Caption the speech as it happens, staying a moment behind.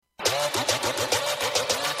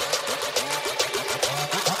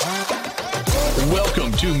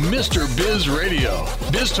Welcome to Mr. Biz Radio,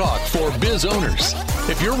 biz talk for biz owners.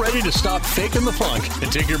 If you're ready to stop faking the funk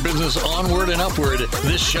and take your business onward and upward,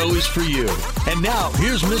 this show is for you. And now,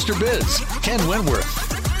 here's Mr. Biz, Ken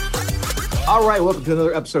Wentworth. All right, welcome to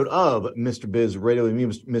another episode of Mr. Biz Radio with me,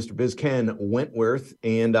 Mr. Biz Ken Wentworth.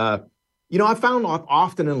 And, I found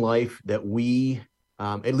often in life that we,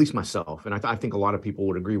 at least myself, and I think a lot of people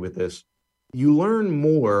would agree with this, you learn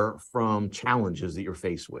more from challenges that you're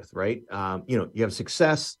faced with, right? You have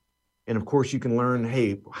success, and of course you can learn,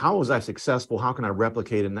 hey, how was I successful? How can I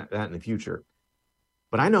replicate that in the future?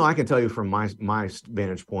 But I know I can tell you from my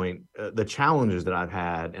vantage point, the challenges that I've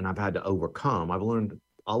had and I've had to overcome, I've learned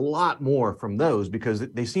a lot more from those because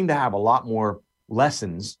they seem to have a lot more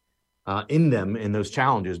lessons in them in those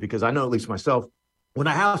challenges. Because I know, at least myself, when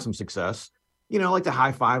I have some success, I like to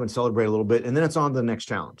high five and celebrate a little bit, and then it's on to the next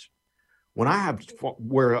challenge. When I have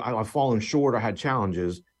where I've fallen short or had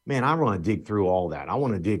challenges, man, I want to dig through all that. I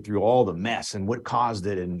want to dig through all the mess and what caused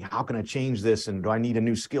it and how can I change this? And do I need a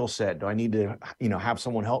new skill set? Do I need to, have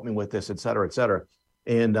someone help me with this, et cetera, et cetera.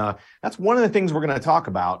 And that's one of the things we're going to talk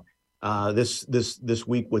about this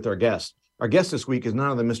week with our guest. Our guest this week is none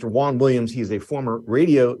other than Mr. Juan Williams. He's a former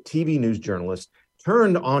radio, TV news journalist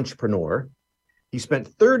turned entrepreneur. He spent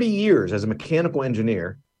 30 years as a mechanical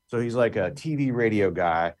engineer. So he's like a TV radio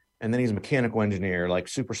guy. And then he's a mechanical engineer, like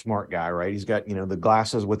super smart guy, right? He's got, the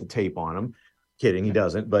glasses with the tape on them. Kidding, he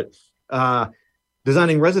doesn't. But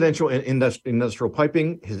designing residential and industrial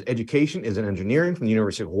piping. His education is in engineering from the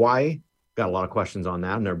University of Hawaii. Got a lot of questions on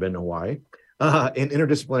that. I've never been to Hawaii. In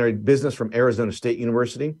interdisciplinary business from Arizona State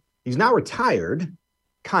University. He's now retired,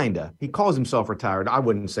 kinda. He calls himself retired. I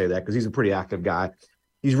wouldn't say that because he's a pretty active guy.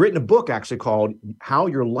 He's written a book actually called How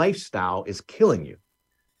Your Lifestyle is Killing You.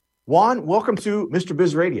 Juan, welcome to Mr.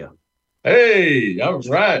 Biz Radio. Hey, all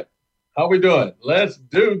right. How we doing? Let's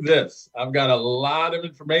do this. I've got a lot of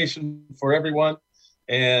information for everyone.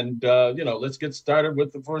 And, let's get started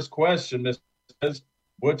with the first question, Mr. Biz.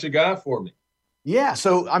 What you got for me? Yeah.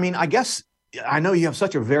 So, I guess I know you have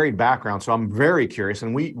such a varied background, so I'm very curious.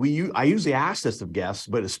 And I usually ask this of guests,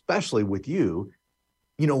 but especially with you,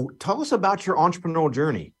 tell us about your entrepreneurial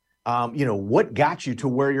journey. What got you to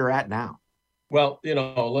where you're at now? Well,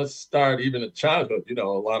 let's start even at childhood. A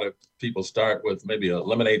lot of people start with maybe a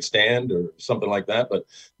lemonade stand or something like that. But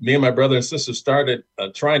me and my brother and sister started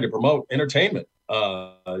trying to promote entertainment.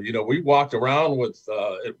 We walked around with,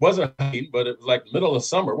 it wasn't Halloween, but it was like middle of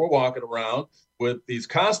summer. We're walking around with these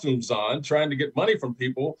costumes on, trying to get money from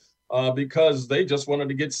people because they just wanted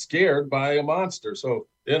to get scared by a monster. So,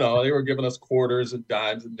 they were giving us quarters and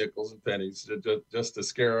dimes and nickels and pennies just to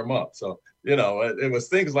scare them up. So, it was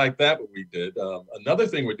things like that what we did. Another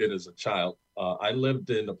thing we did as a child, I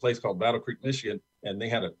lived in a place called Battle Creek, Michigan, and they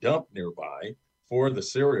had a dump nearby for the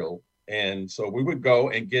cereal. And so we would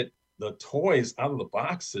go and get the toys out of the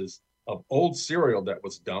boxes of old cereal that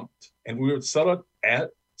was dumped, and we would sell it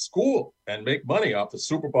at school and make money off the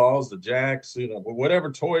Super Balls, the Jacks,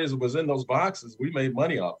 whatever toys was in those boxes, we made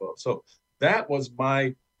money off of. So that was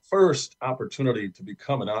my first opportunity to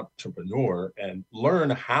become an entrepreneur and learn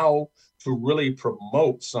how to really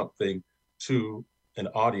promote something to an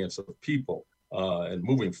audience of people. And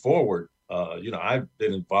moving forward, I've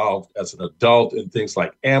been involved as an adult in things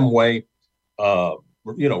like Amway,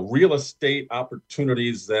 real estate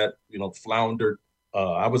opportunities that, floundered.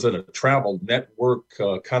 I was in a travel network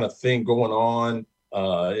kind of thing going on.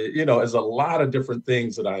 There's a lot of different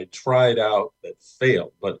things that I tried out that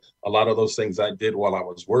failed, but a lot of those things I did while I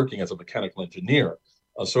was working as a mechanical engineer.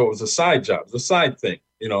 So it was a side job, it was a side thing.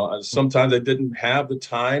 Sometimes I didn't have the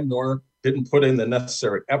time nor didn't put in the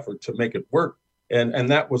necessary effort to make it work. And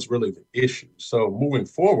that was really the issue. So moving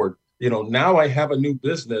forward, now I have a new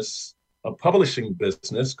business, a publishing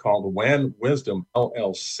business called WAN Wisdom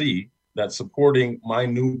LLC that's supporting my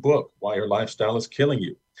new book, Why Your Lifestyle is Killing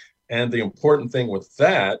You. And the important thing with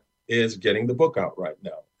that is getting the book out right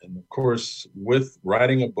now. And of course, with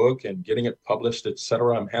writing a book and getting it published, et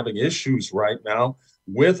cetera, I'm having issues right now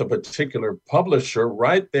with a particular publisher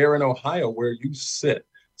right there in Ohio where you sit.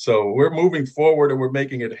 So we're moving forward and we're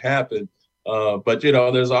making it happen. But,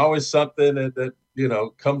 there's always something that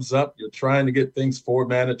comes up. You're trying to get things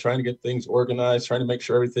formatted, trying to get things organized, trying to make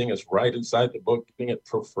sure everything is right inside the book, getting it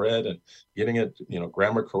proofread and getting it,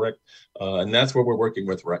 grammar correct. And that's what we're working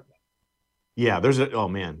with right now. Yeah,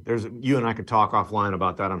 you and I could talk offline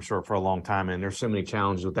about that, I'm sure, for a long time. And there's so many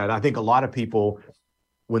challenges with that. I think a lot of people,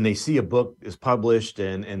 when they see a book is published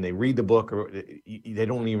and they read the book, or they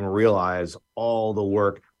don't even realize all the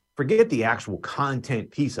work. Forget the actual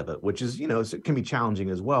content piece of it, which is, it can be challenging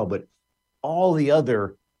as well. But all the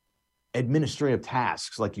other administrative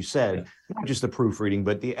tasks, like you said, not just the proofreading,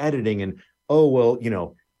 but the editing and, oh,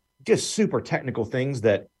 well, just super technical things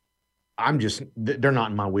that they're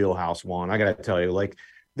not in my wheelhouse, Juan. I got to tell you, like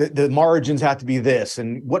the margins have to be this,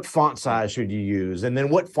 and what font size should you use? And then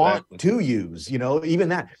what font to use, even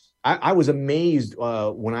that. I was amazed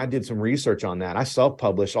when I did some research on that. I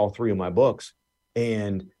self-published all 3 of my books,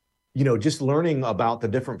 and, just learning about the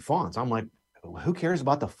different fonts. I'm like, who cares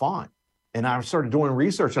about the font? And I started doing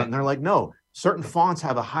research on it, and they're like, no, certain fonts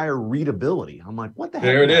have a higher readability. I'm like, what the heck?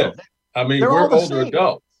 There it is. I mean, we're older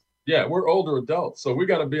adults. Yeah, we're older adults. So we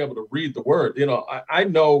got to be able to read the word. I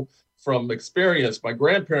know from experience, my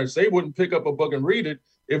grandparents, they wouldn't pick up a book and read it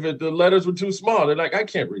if the letters were too small. They're like, I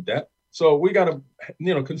can't read that. So we got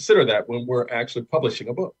to, consider that when we're actually publishing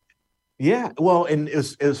a book. Yeah, well, and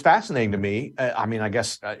it was fascinating to me. I mean, I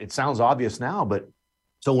guess it sounds obvious now, but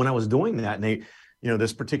so when I was doing that, and they,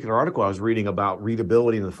 this particular article I was reading about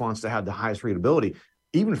readability and the fonts that had the highest readability,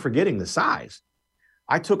 even forgetting the size,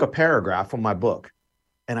 I took a paragraph from my book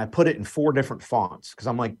and I put it in 4 different fonts because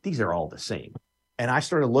I'm like, these are all the same. And I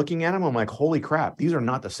started looking at them. I'm like, holy crap, these are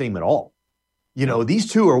not the same at all.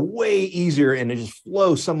 These 2 are way easier, and it just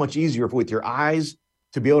flows so much easier with your eyes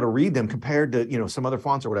to be able to read them compared to, some other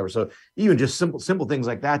fonts or whatever. So even just simple things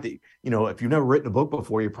like that, if you've never written a book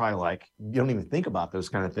before, you're probably like, you don't even think about those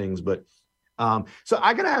kind of things. But so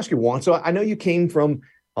I got to ask you, Juan, so I know you came from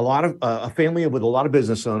a family with a lot of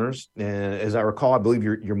business owners. And as I recall, I believe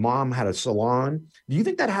your mom had a salon. Do you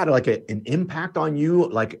think that had like an impact on you,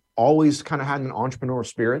 like always kind of had an entrepreneur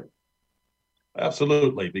spirit?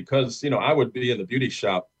 Absolutely. Because, I would be in the beauty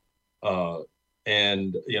shop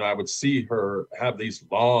and, I would see her have these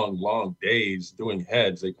long days doing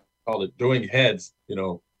heads. They call it doing heads,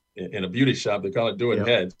 in a beauty shop, they call it doing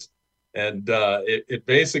heads. And it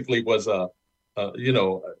basically was a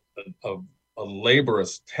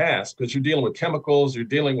laborious task because you're dealing with chemicals, you're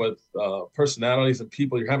dealing with personalities and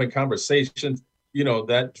people, you're having conversations,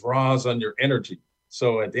 that draws on your energy.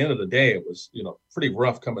 So at the end of the day, it was, pretty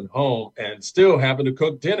rough coming home and still having to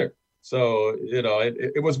cook dinner. So,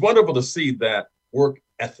 it was wonderful to see that work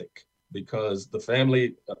ethic because the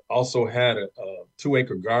family also had a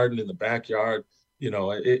 2-acre garden in the backyard.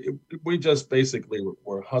 We just basically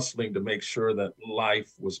were hustling to make sure that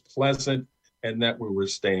life was pleasant and that we were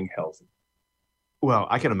staying healthy. Well,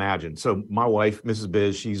 I can imagine. So my wife, Mrs.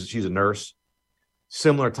 Biz, she's a nurse,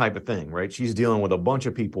 similar type of thing, right? She's dealing with a bunch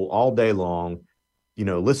of people all day long,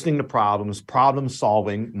 listening to problem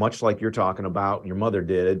solving, much like you're talking about, your mother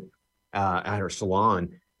did at her salon.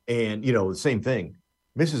 And, the same thing.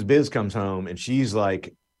 Mrs. Biz comes home and she's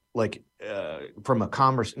like from a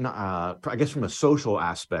social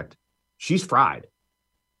aspect, she's fried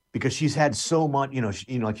because she's had so much,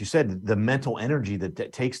 like you said, the mental energy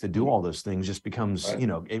that takes to do all those things just becomes,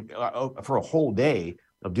 for a whole day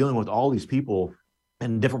of dealing with all these people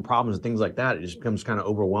and different problems and things like that, it just becomes kind of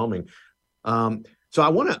overwhelming. So I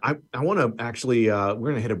want to actually, we're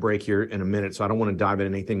going to hit a break here in a minute, so I don't want to dive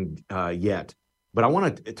into anything yet. But I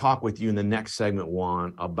want to talk with you in the next segment,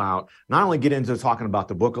 Juan, about not only get into talking about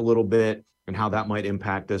the book a little bit and how that might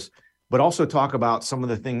impact us, but also talk about some of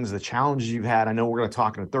the things, the challenges you've had. I know we're going to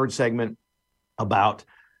talk in the 3rd segment about,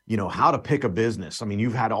 how to pick a business. I mean,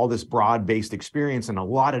 you've had all this broad-based experience in a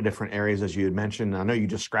lot of different areas, as you had mentioned. I know you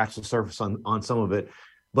just scratched the surface on some of it,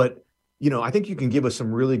 but I think you can give us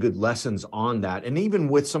some really good lessons on that. And even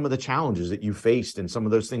with some of the challenges that you faced and some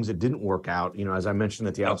of those things that didn't work out, as I mentioned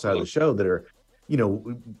at the outside of the show, that are,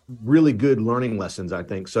 really good learning lessons, I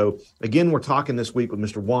think. So again, we're talking this week with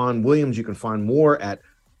Mr. Juan Williams. You can find more at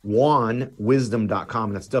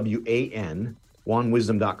juanwisdom.com. That's WAN,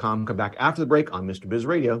 juanwisdom.com. Come back after the break on Mr. Biz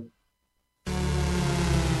Radio.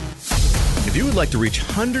 If you would like to reach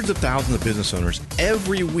hundreds of thousands of business owners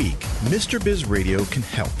every week, Mr. Biz Radio can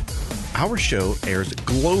help. Our show airs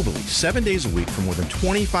globally 7 days a week for more than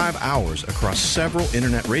 25 hours across several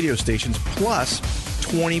internet radio stations, plus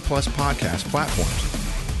 20-plus podcast platforms.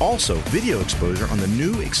 Also, video exposure on the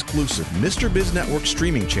new exclusive Mr. Biz Network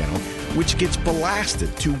streaming channel, which gets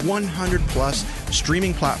blasted to 100-plus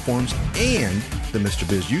streaming platforms, and the Mr.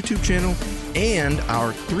 Biz YouTube channel, and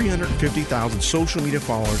our 350,000 social media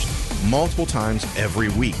followers multiple times every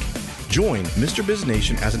week. Join Mr. Biz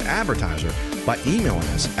Nation as an advertiser by emailing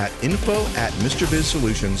us at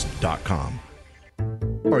info@MrBizSolutions.com.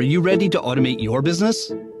 Are you ready to automate your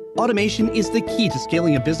business? Automation is the key to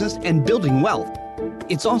scaling a business and building wealth.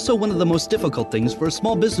 It's also one of the most difficult things for a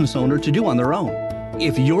small business owner to do on their own.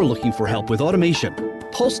 If you're looking for help with automation,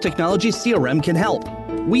 Pulse Technology CRM can help.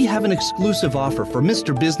 We have an exclusive offer for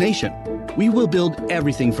Mr. Biz Nation. We will build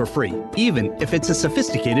everything for free, even if it's a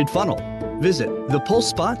sophisticated funnel. Visit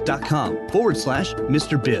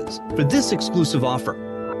thepulsespot.com/Mr. Biz for this exclusive offer.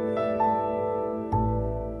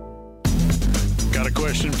 Got a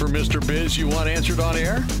question for Mr. Biz you want answered on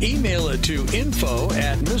air? Email it to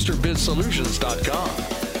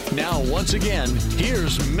info@MrBizSolutions.com. Now, once again,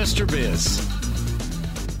 here's Mr. Biz.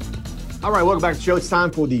 All right, welcome back to the show. It's time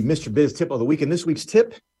for the Mr. Biz tip of the week. And this week's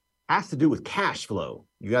tip has to do with cash flow.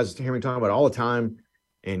 You guys hear me talking about it all the time,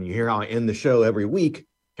 and you hear how I end the show every week.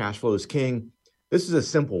 Cash flow is king. This is a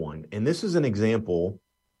simple one, and this is an example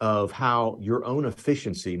of how your own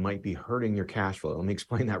efficiency might be hurting your cash flow. Let me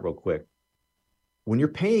explain that real quick. When you're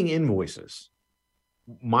paying invoices,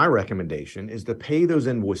 my recommendation is to pay those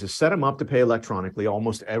invoices, set them up to pay electronically.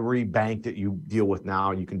 Almost every bank that you deal with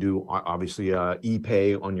now, you can do obviously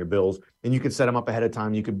e-pay on your bills, and you can set them up ahead of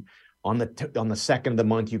time. You could on the second of the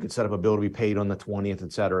month, you could set up a bill to be paid on the 20th,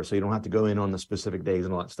 et cetera. So you don't have to go in on the specific days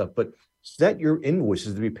and all that stuff, but set your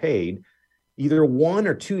invoices to be paid either 1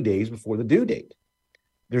 or 2 days before the due date.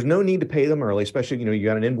 There's no need to pay them early, especially, you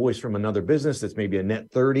got an invoice from another business that's maybe a net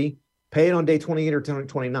 30, pay it on day 28 or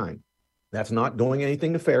 29. That's not doing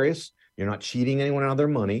anything nefarious. You're not cheating anyone out of their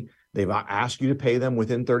money. They've asked you to pay them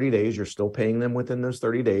within 30 days. You're still paying them within those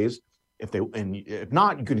 30 days. If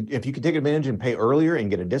not, if you could take advantage and pay earlier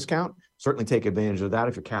and get a discount, certainly take advantage of that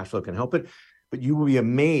if your cash flow can help it. But you will be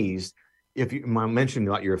amazed I mentioned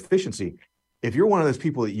about your efficiency. If you're one of those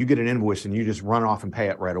people that you get an invoice and you just run off and pay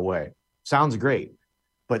it right away, sounds great.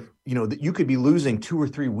 But that you could be losing 2 or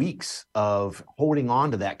 3 weeks of holding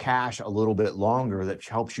on to that cash a little bit longer. That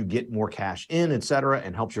helps you get more cash in, et cetera,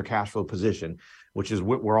 and helps your cash flow position, which is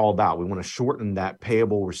what we're all about. We want to shorten that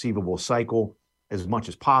payable receivable cycle as much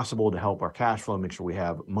as possible to help our cash flow, make sure we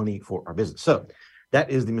have money for our business. So that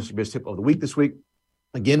is the Mr. Biz tip of the week this week.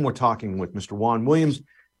 Again, we're talking with Mr. Juan Williams.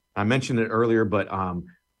 I mentioned it earlier, but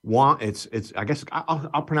Juan, it's I guess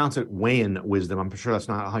I'll pronounce it Wayne Wisdom. I'm sure that's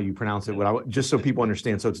not how you pronounce it, but just so people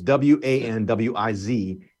understand. So it's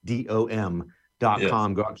WANWIZDOM.com. Yes.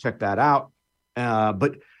 Go out and check that out.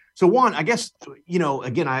 So Juan, I guess,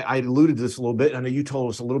 again, I alluded to this a little bit. I know you told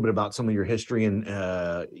us a little bit about some of your history and,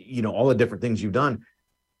 all the different things you've done.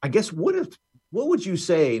 I guess, what would you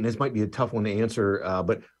say, and this might be a tough one to answer,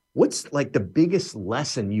 but what's like the biggest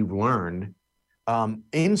lesson you've learned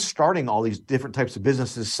in starting all these different types of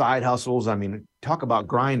businesses, side hustles? I mean, talk about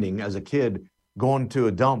grinding as a kid, going to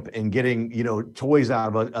a dump and getting, toys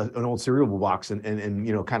out of an old cereal box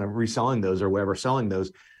and kind of reselling those or whatever, selling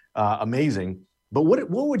those. Amazing. But what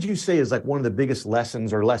would you say is like one of the biggest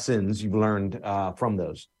lessons you've learned from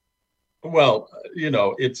those? Well,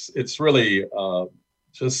 it's really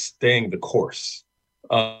just staying the course,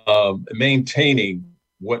 maintaining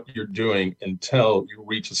what you're doing until you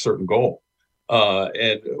reach a certain goal.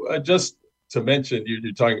 And just to mention,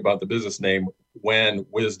 you're talking about the business name, Wayne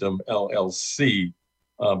Wisdom LLC.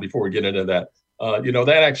 Before we get into that, that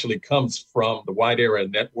actually comes from the Wide Area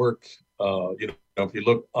Network. If you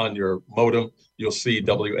look on your modem, you'll see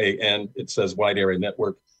WAN. It says Wide Area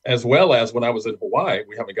Network, as well as when I was in Hawaii.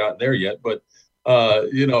 We haven't gotten there yet, but a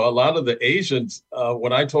lot of the Asians,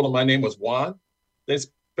 when I told them my name was Juan, they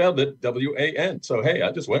spelled it WAN. So hey,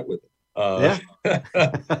 I just went with it.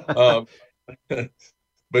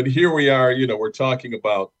 But here we are. We're talking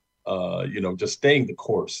about just staying the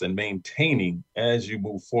course and maintaining as you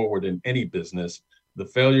move forward in any business. The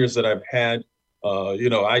failures that I've had.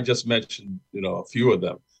 I just mentioned, a few of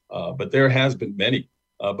them, but there has been many.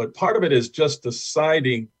 But part of it is just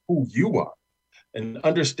deciding who you are and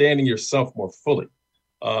understanding yourself more fully.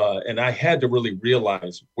 And I had to really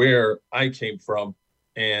realize where I came from.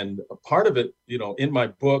 And a part of it, in my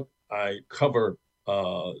book, I cover,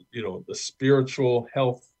 the spiritual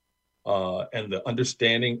health and the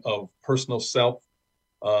understanding of personal self.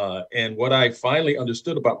 And what I finally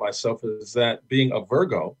understood about myself is that being a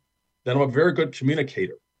Virgo, that I'm a very good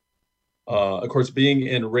communicator. Of course, being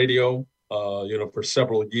in radio, for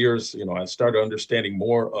several years, I started understanding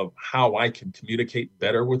more of how I can communicate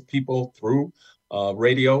better with people through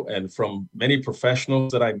radio. And from many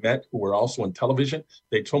professionals that I met who were also in television,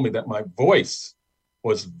 they told me that my voice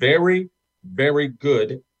was very, very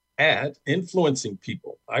good at influencing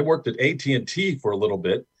people. I worked at AT&T for a little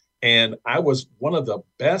bit, and I was one of the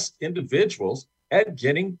best individuals at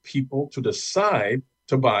getting people to decide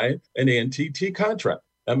to buy an AT&T contract.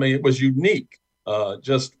 I mean, it was unique,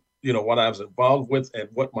 what I was involved with and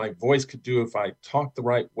what my voice could do if I talked the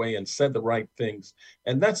right way and said the right things.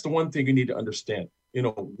 And that's the one thing you need to understand.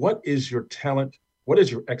 What is your talent? What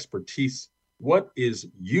is your expertise? What is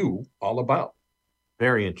you all about?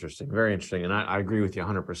 Very interesting. Very interesting. And I agree with you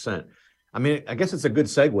 100%. I mean, I guess it's a good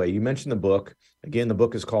segue. You mentioned the book. Again, the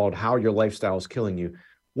book is called How Your Lifestyle is Killing You.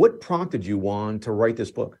 What prompted you, Juan, to write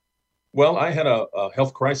this book? Well, I had a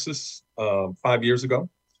health crisis 5 years ago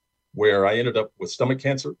where I ended up with stomach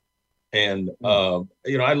cancer. And,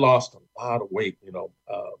 I lost a lot of weight.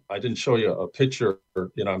 I didn't show you a picture.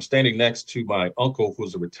 I'm standing next to my uncle,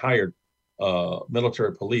 who's a retired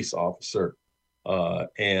military police officer. I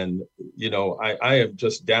am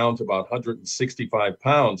just down to about 165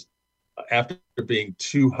 pounds after being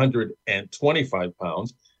 225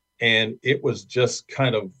 pounds. And it was just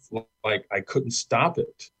kind of like I couldn't stop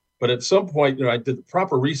it. But at some point, I did the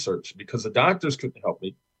proper research because the doctors couldn't help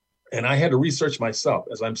me. And I had to research myself,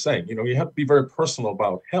 as I'm saying. You have to be very personal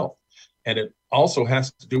about health. And it also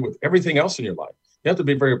has to do with everything else in your life. You have to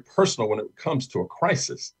be very personal when it comes to a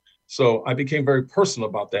crisis. So I became very personal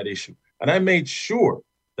about that issue. And I made sure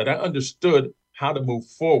that I understood how to move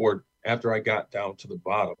forward after I got down to the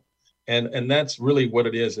bottom. And that's really what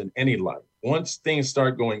it is in any life. Once things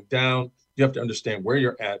start going down, you have to understand where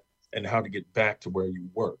you're at and how to get back to where you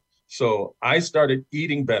were. So I started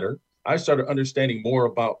eating better. I started understanding more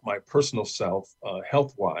about my personal self,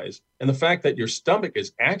 health-wise, and the fact that your stomach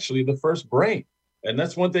is actually the first brain. And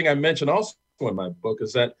that's one thing I mentioned also in my book,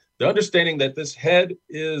 is that the understanding that this head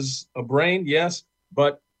is a brain, yes,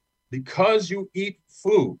 but because you eat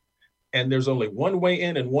food and there's only one way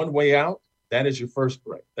in and one way out, that is your first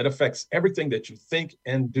brain. That affects everything that you think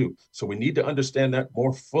and do. So we need to understand that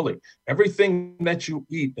more fully. Everything that you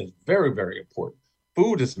eat is very, very important.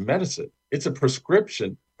 Food is medicine. It's a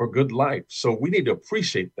prescription for good life. So we need to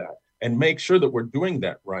appreciate that and make sure that we're doing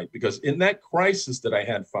that right. Because in that crisis that I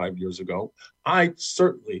had 5 years ago, I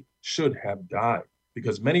certainly should have died,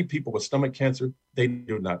 because many people with stomach cancer, they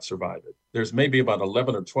do not survive it. There's maybe about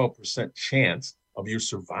 11 or 12% chance of you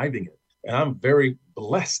surviving it. And I'm very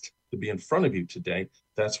blessed to be in front of you today.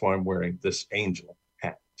 That's why I'm wearing this angel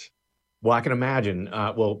hat. Well, I can imagine.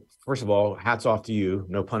 Well, first of all, hats off to you,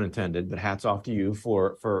 no pun intended, but hats off to you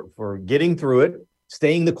for getting through it,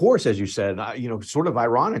 staying the course, as you said. Sort of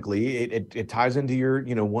ironically, it ties into your,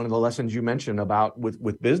 one of the lessons you mentioned about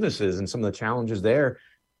with businesses and some of the challenges there.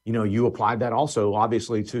 You applied that also,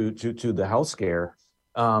 obviously, to the health scare.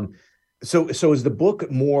 So is the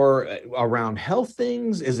book more around health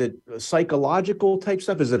things? Is it psychological type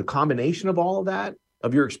stuff? Is it a combination of all of that,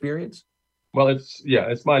 of your experience? Well,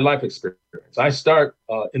 it's my life experience. I start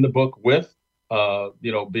in the book with,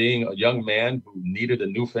 being a young man who needed a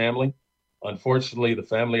new family. Unfortunately, the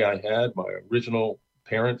family I had, my original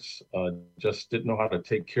parents, just didn't know how to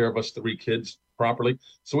take care of us 3 kids properly.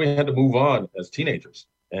 So we had to move on as teenagers.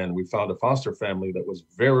 And we found a foster family that was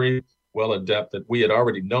very well adept, that we had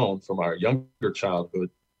already known from our younger childhood.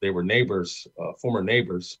 They were neighbors, former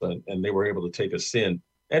neighbors, and they were able to take us in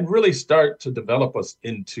and really start to develop us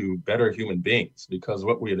into better human beings, because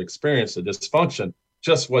what we had experienced, the dysfunction,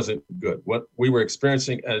 just wasn't good. What we were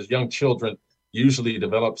experiencing as young children usually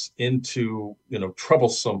develops into,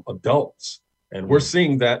 troublesome adults. And we're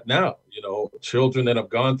seeing that now, children that have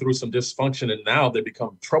gone through some dysfunction, and now they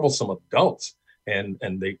become troublesome adults, and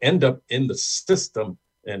they end up in the system,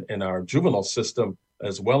 and in our juvenile system,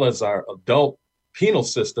 as well as our adult penal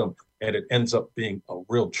system, and it ends up being a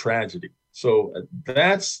real tragedy. So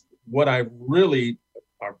that's what I really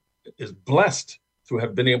is blessed to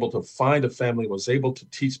have been able to find. A family was able to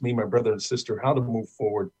teach me, my brother and sister, how to move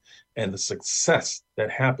forward, and the success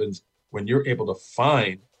that happens when you're able to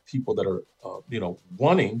find people that are,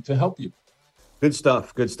 wanting to help you. Good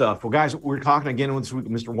stuff. Good stuff. Well, guys, we're talking again this week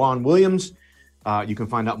with Mr. Juan Williams. You can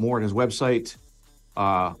find out more on his website,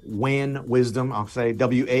 WAN Wisdom. I'll say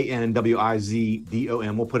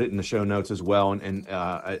WANWIZDOM. We'll put it in the show notes as well and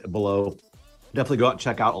below. Definitely go out and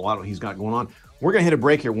check out a lot of what he's got going on. We're going to hit a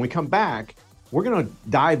break here. When we come back, we're going to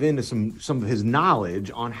dive into some of his knowledge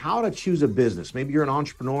on how to choose a business. Maybe you're an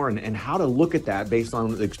entrepreneur and how to look at that based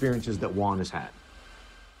on the experiences that Juan has had.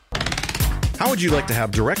 How would you like to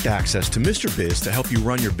have direct access to Mr. Biz to help you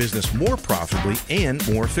run your business more profitably and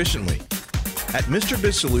more efficiently? At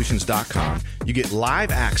MrBizSolutions.com, you get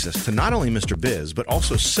live access to not only Mr. Biz, but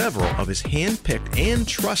also several of his hand-picked and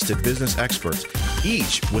trusted business experts,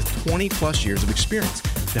 each with 20-plus years of experience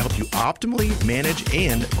to help you optimally manage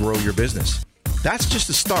and grow your business. That's just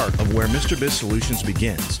the start of where Mr. Biz Solutions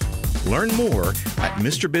begins. Learn more at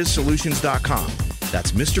MrBizSolutions.com.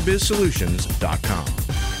 That's MrBizSolutions.com.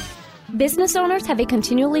 Business owners have a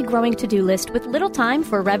continually growing to-do list with little time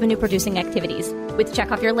for revenue-producing activities. With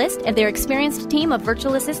Check Off Your List and their experienced team of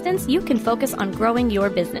virtual assistants, you can focus on growing your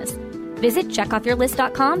business. Visit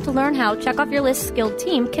checkoffyourlist.com to learn how Check Off Your List skilled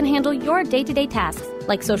team can handle your day-to-day tasks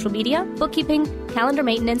like social media, bookkeeping, calendar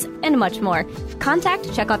maintenance, and much more.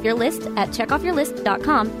 Contact Check Off Your List at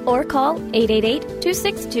checkoffyourlist.com or call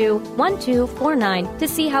 888-262-1249 to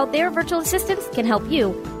see how their virtual assistants can help you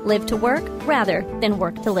live to work rather than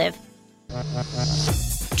work to live.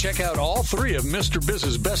 Check out all 3 of Mr.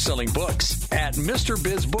 Biz's best-selling books at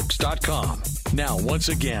MrBizBooks.com. Now, once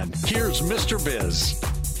again, here's Mr. Biz.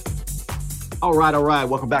 All right.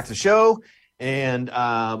 Welcome back to the show. And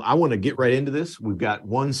I want to get right into this. We've got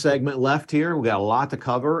one segment left here. We've got a lot to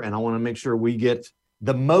cover, and I want to make sure we get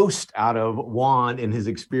the most out of Juan and his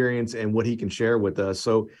experience and what he can share with us.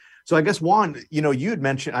 So I guess, Juan, you had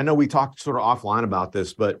mentioned, I know we talked sort of offline about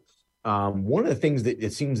this, but one of the things that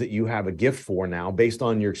it seems that you have a gift for now, based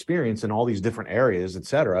on your experience in all these different areas, et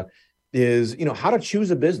cetera, is, how to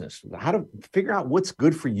choose a business, how to figure out what's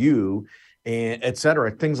good for you, and et cetera,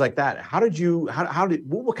 things like that.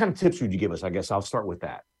 What kind of tips would you give us? I guess I'll start with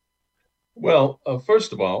that. Well,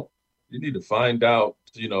 first of all, you need to find out,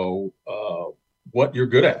 what you're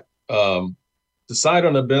good at. Decide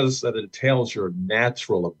on a business that entails your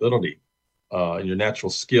natural ability and your natural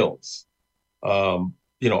skills. All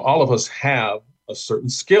of us have a certain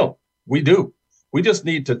skill. We do. We just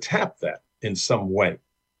need to tap that in some way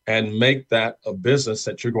and make that a business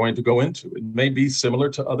that you're going to go into. It may be similar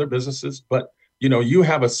to other businesses, but you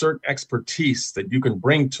have a certain expertise that you can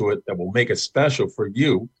bring to it that will make it special for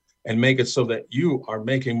you and make it so that you are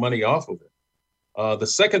making money off of it. The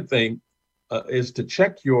second thing is to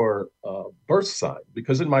check your birth sign,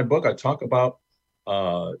 because in my book, I talk about,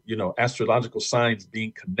 astrological signs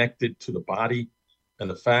being connected to the body, and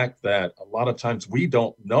the fact that a lot of times we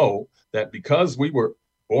don't know that because we were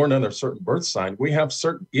born under a certain birth sign, we have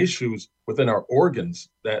certain issues within our organs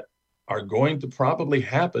that are going to probably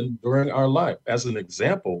happen during our life. As an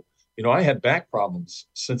example, I had back problems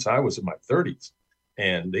since I was in my 30s,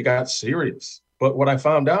 and they got serious. But what I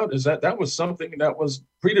found out is that was something that was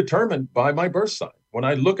predetermined by my birth sign. When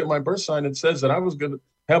I look at my birth sign, it says that I was going to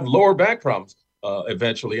have lower back problems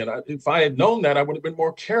eventually. And if I had known that, I would have been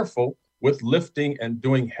more careful with lifting and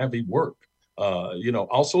doing heavy work.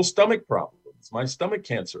 Also stomach problems. My stomach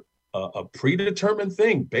cancer, a predetermined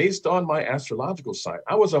thing based on my astrological sign.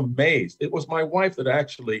 I was amazed. It was my wife that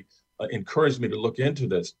actually encouraged me to look into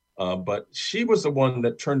this, but she was the one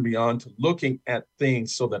that turned me on to looking at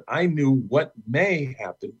things so that I knew what may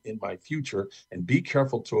happen in my future and be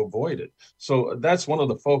careful to avoid it. So that's one of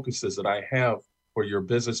the focuses that I have for your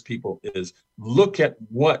business people, is look at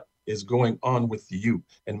what is going on with you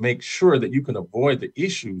and make sure that you can avoid the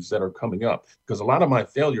issues that are coming up, because a lot of my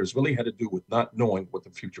failures really had to do with not knowing what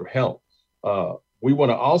the future held. We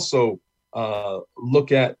want to also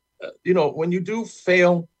look at, when you do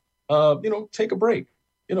fail, take a break.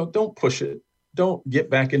 Don't push it. Don't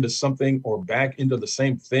get back into something or back into the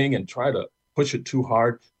same thing and try to push it too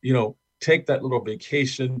hard. Take that little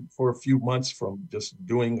vacation for a few months from just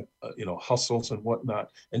doing, hustles and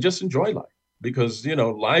whatnot, and just enjoy life. Because,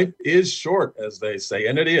 life is short, as they say,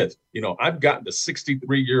 and it is. I've gotten to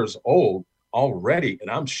 63 years old already,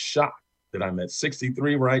 and I'm shocked that I'm at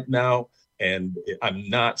 63 right now, and I'm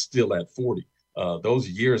not still at 40. Those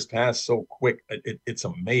years pass so quick. It's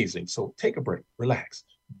amazing. So take a break, relax.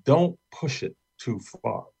 Don't push it too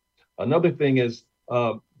far. Another thing is,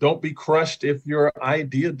 don't be crushed if your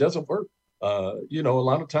idea doesn't work. A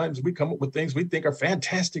lot of times we come up with things we think are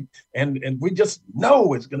fantastic, and we just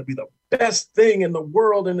know it's going to be the best thing in the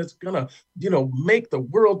world, and it's going to, make the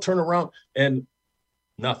world turn around, and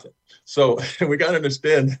nothing. So we got to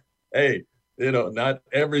understand, hey, not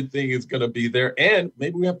everything is going to be there, and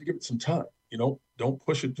maybe we have to give it some time. Don't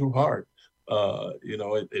push it too hard.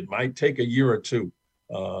 It might take a year or two,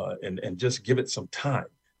 and just give it some time,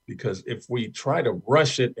 because if we try to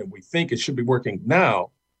rush it and we think it should be working now,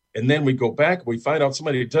 and then we go back, we find out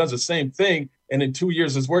somebody does the same thing, and in 2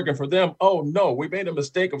 years it's working for them. Oh no, we made a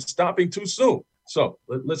mistake of stopping too soon. So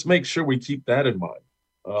let's make sure we keep that in mind.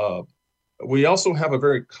 We also have a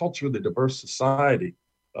very culturally diverse society.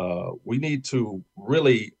 We need to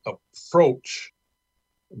really approach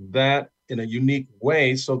that in a unique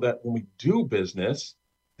way, so that when we do business,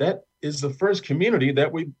 that is the first community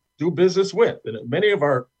that we do business with. And many of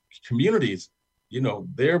our communities,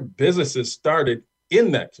 their businesses started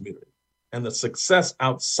in that community, and the success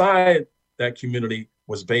outside that community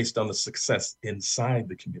was based on the success inside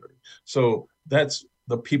the community. So that's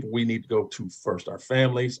the people we need to go to first: our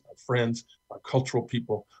families, our friends, our cultural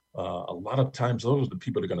people. A lot of times those are the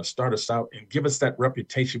people that are going to start us out and give us that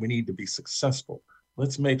reputation we need to be successful.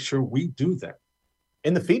 Let's make sure we do that.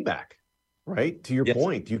 And the feedback, right? To your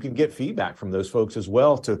point, you can get feedback from those folks as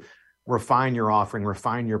well to refine your offering,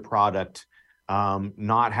 refine your product,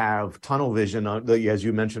 not have tunnel vision. As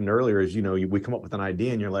you mentioned earlier, is, we come up with an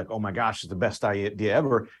idea and you're like, oh my gosh, it's the best idea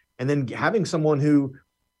ever. And then having someone who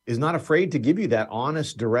is not afraid to give you that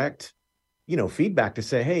honest, direct, feedback to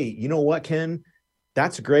say, hey, you know what, Ken,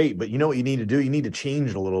 that's great, but you know what you need to do? You need to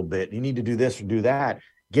change it a little bit. You need to do this or do that.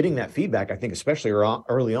 Getting that feedback, I think, especially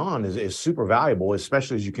early on, is super valuable,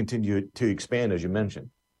 especially as you continue to expand, as you mentioned.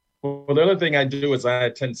 Well, the other thing I do is I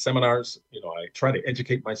attend seminars. I try to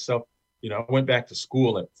educate myself. I went back to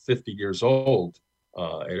school at 50 years old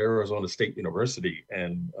at Arizona State University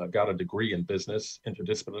and got a degree in business,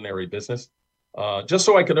 interdisciplinary business, just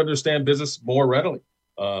so I could understand business more readily,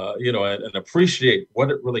 and appreciate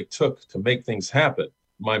what it really took to make things happen.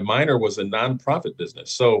 My minor was in nonprofit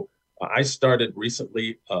business. So I started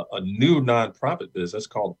recently a new nonprofit business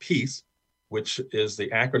called PEACE, which is the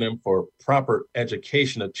acronym for Proper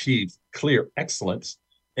Education Achieves Clear Excellence.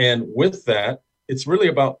 And with that, it's really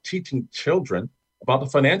about teaching children about the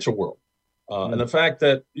financial world. And the fact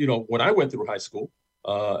that, when I went through high school,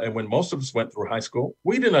 and when most of us went through high school,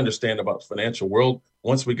 we didn't understand about the financial world.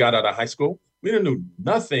 Once we got out of high school, we knew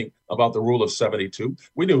nothing about the rule of 72.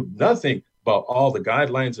 We knew nothing about all the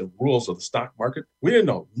guidelines and rules of the stock market. We didn't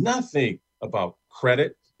know nothing about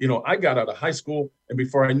credit. I got out of high school, and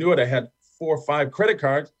before I knew it, I had 4 or 5 credit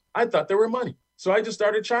cards. I thought they were money. So I just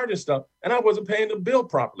started charging stuff, and I wasn't paying the bill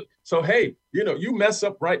properly. So, hey, you mess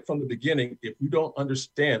up right from the beginning if you don't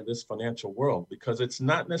understand this financial world, because it's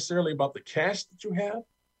not necessarily about the cash that you have.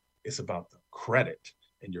 It's about the credit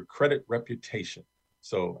and your credit reputation.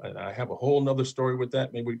 So I have a whole nother story with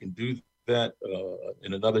that. Maybe we can do that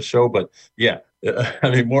in another show. But yeah,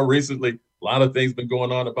 more recently, a lot of things been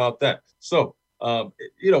going on about that. So,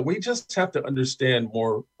 we just have to understand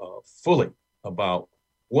more fully about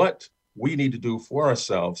what we need to do for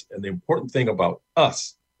ourselves and the important thing about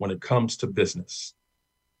us when it comes to business.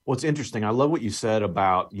 Well, it's interesting. I love what you said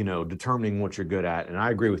about, determining what you're good at. And I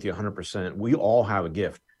agree with you 100%. We all have a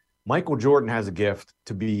gift. Michael Jordan has a gift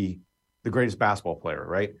to be the greatest basketball player,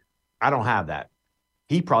 right? I don't have that.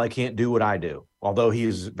 He probably can't do what I do, although he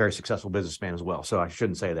is a very successful businessman as well. So I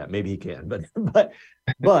shouldn't say that. Maybe he can, but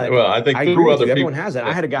well, I think I agree with you. Everyone has that.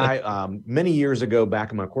 I had a guy many years ago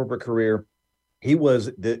back in my corporate career. He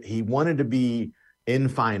wanted to be in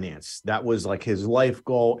finance. That was like his life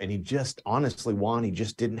goal. And he just honestly, Juan, he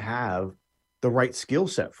just didn't have the right skill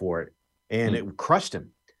set for it. And it crushed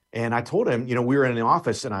him. And I told him, we were in the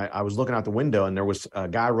office and I was looking out the window and there was a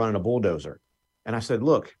guy running a bulldozer. And I said,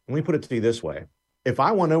 look, let me put it to you this way. If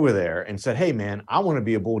I went over there and said, hey man, I want to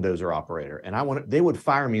be a bulldozer operator, and they would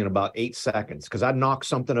fire me in about 8 seconds because I'd knock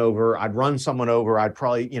something over, I'd run someone over, I'd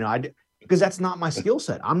probably, because that's not my skill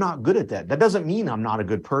set. I'm not good at that. That doesn't mean I'm not a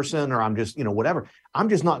good person or I'm just, whatever. I'm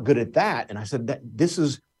just not good at that. And I said that this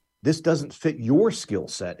doesn't fit your skill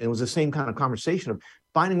set. It was the same kind of conversation of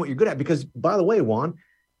finding what you're good at. Because by the way, Juan,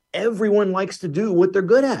 everyone likes to do what they're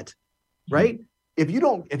good at, right? Mm-hmm. If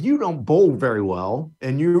you don't bowl very well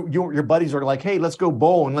and your buddies are like, hey, let's go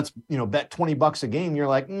bowl and let's, bet $20 a game. You're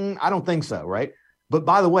like, I don't think so. Right. But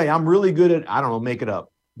by the way, I'm really good at, I don't know, make it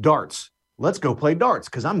up, darts. Let's go play darts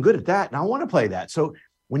because I'm good at that and I want to play that. So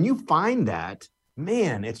when you find that,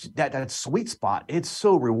 man, it's that sweet spot. It's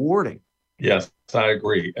so rewarding. Yes, I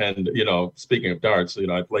agree. And, speaking of darts,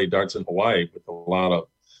 I played darts in Hawaii with a lot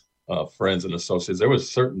of friends and associates. There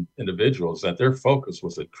was certain individuals that their focus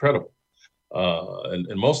was incredible.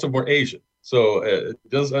 And most of them were Asian. So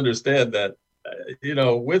just understand that,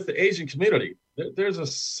 with the Asian community, there's a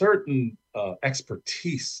certain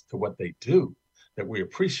expertise to what they do that we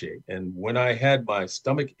appreciate. And when I had my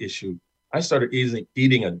stomach issue, I started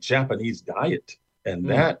eating a Japanese diet. And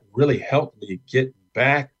that really helped me get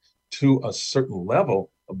back to a certain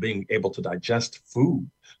level of being able to digest food.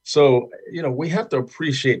 So, we have to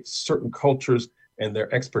appreciate certain cultures and their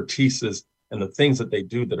expertises and the things that they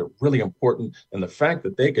do that are really important. And the fact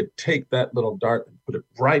that they could take that little dart and put it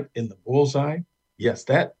right in the bullseye. Yes,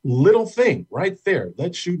 that little thing right there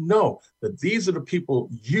lets you know that these are the people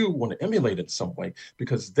you want to emulate in some way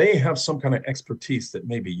because they have some kind of expertise that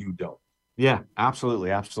maybe you don't. Yeah,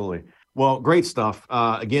 absolutely. Absolutely. Well, great stuff.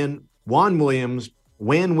 Again, Juan Williams,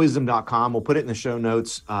 WANwisdom.com. We'll put it in the show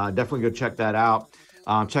notes. Definitely go check that out.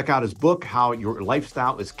 Check out his book, How Your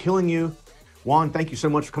Lifestyle is Killing You. Juan, thank you so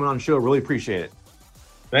much for coming on the show. Really appreciate it.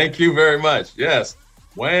 Thank you very much. Yes,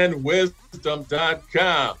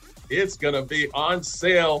 WANwisdom.com. It's going to be on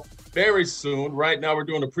sale very soon. Right now, we're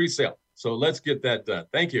doing a pre-sale. So let's get that done.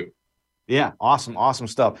 Thank you. Yeah, awesome. Awesome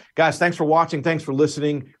stuff. Guys, thanks for watching. Thanks for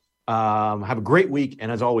listening. Have a great week. And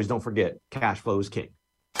as always, don't forget, cash flow is king.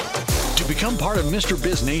 To become part of Mr.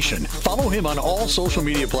 Biz Nation, follow him on all social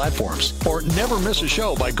media platforms or never miss a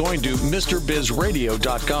show by going to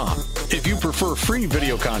MrBizRadio.com. If you prefer free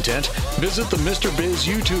video content, visit the Mr. Biz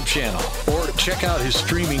YouTube channel or check out his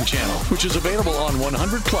streaming channel, which is available on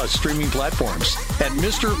 100 plus streaming platforms at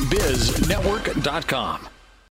MrBizNetwork.com.